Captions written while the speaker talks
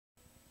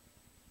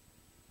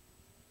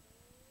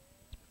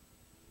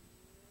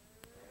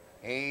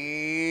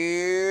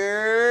Here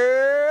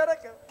they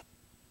go.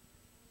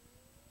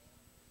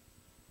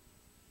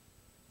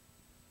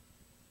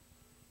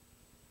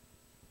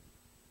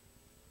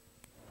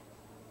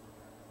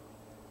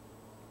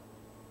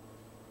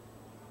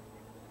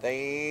 There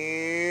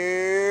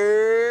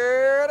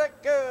they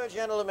go.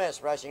 Gentle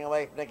Miss rushing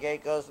away from the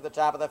gate goes to the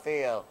top of the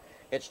field.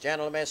 It's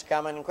Gentle Miss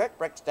coming quick.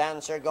 Bricks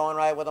Dancer going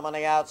right with them on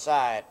the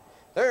outside.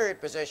 Third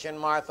position,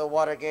 Martha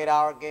Watergate,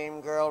 Our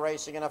Game Girl,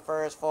 racing in a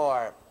first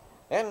four.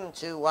 Then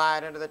two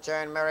wide into the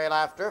turn, Merry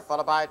Laughter,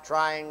 followed by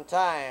Trying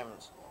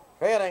Times.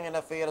 Trailing in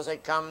the field as they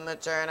come the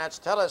turn, that's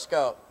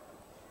Telescope.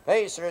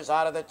 Pacers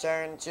out of the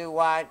turn, two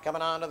wide,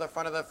 coming on to the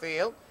front of the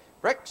field.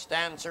 Bricks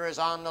Dancer is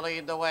on to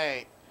lead the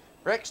way.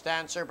 Bricks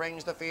Dancer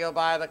brings the field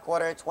by the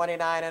quarter,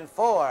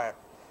 29-4.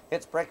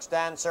 It's Bricks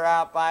Dancer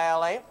out by a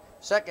length.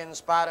 Second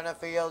spot in the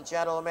field,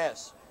 Gentle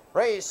Miss.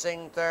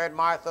 Racing third,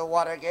 Martha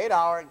Watergate.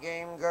 Our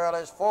Game Girl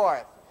is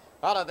fourth.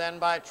 Followed then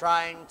by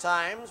Trying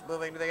Times.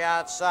 Moving to the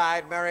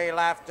outside, Merry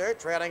Laughter.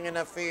 Trailing in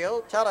the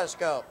field,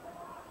 Telescope.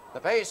 The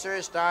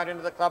Pacers start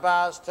into the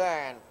clubhouse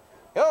turn.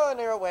 Going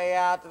their way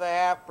out to the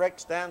half.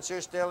 Bricks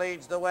Dancer still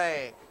leads the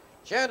way.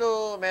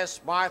 Gentle Miss,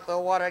 Martha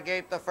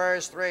Watergate, the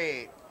first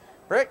three.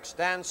 Bricks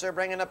Dancer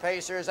bringing the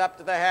Pacers up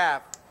to the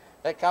half.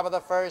 They cover the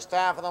first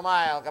half of the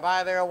mile.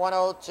 Goodbye there,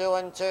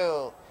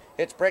 102-2.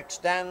 It's Bricks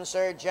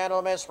Dancer,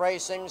 Gentle Miss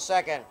racing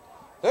second.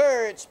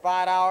 Third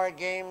spot, Our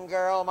Game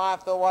Girl,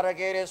 Martha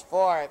Watergate is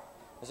fourth.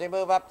 As they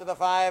move up to the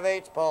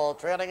 5/8 pole,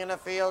 trailing in the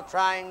field,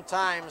 Trying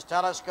Times,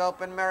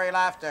 Telescope, and Merry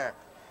Laughter.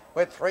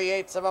 With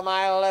 3/8 of a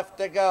mile left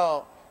to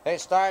go, they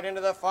start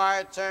into the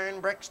far turn,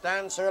 Bricks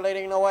Dancer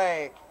leading the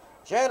way.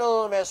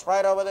 Gentle Miss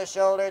right over the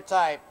shoulder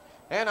tight.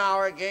 And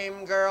Our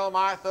Game Girl,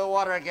 Martha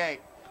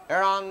Watergate.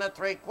 They're on the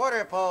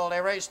 3/4 pole.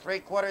 They race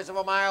 3/4 of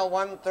a mile,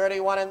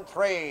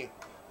 1:31-3.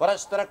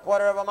 Less than a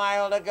quarter of a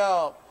mile to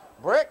go.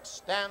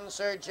 Bricks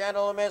Dancer,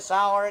 Gentle Miss,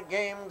 Our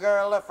Game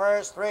Girl, the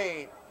first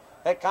three.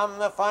 They come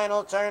the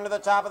final turn to the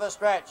top of the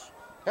stretch.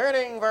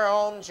 Turning for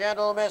home,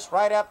 Gentle Miss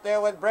right up there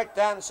with Brick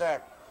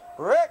Dancer.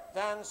 Brick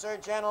Dancer,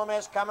 Gentle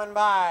Miss coming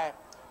by.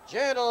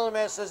 Gentle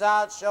Miss is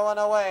out showing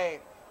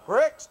away.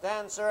 Bricks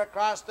Dancer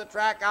across the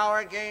track,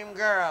 Our Game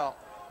Girl.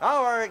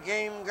 Our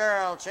Game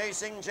Girl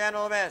chasing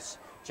Gentle Miss.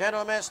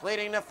 Gentle Miss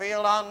leading the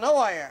field on the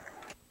wire.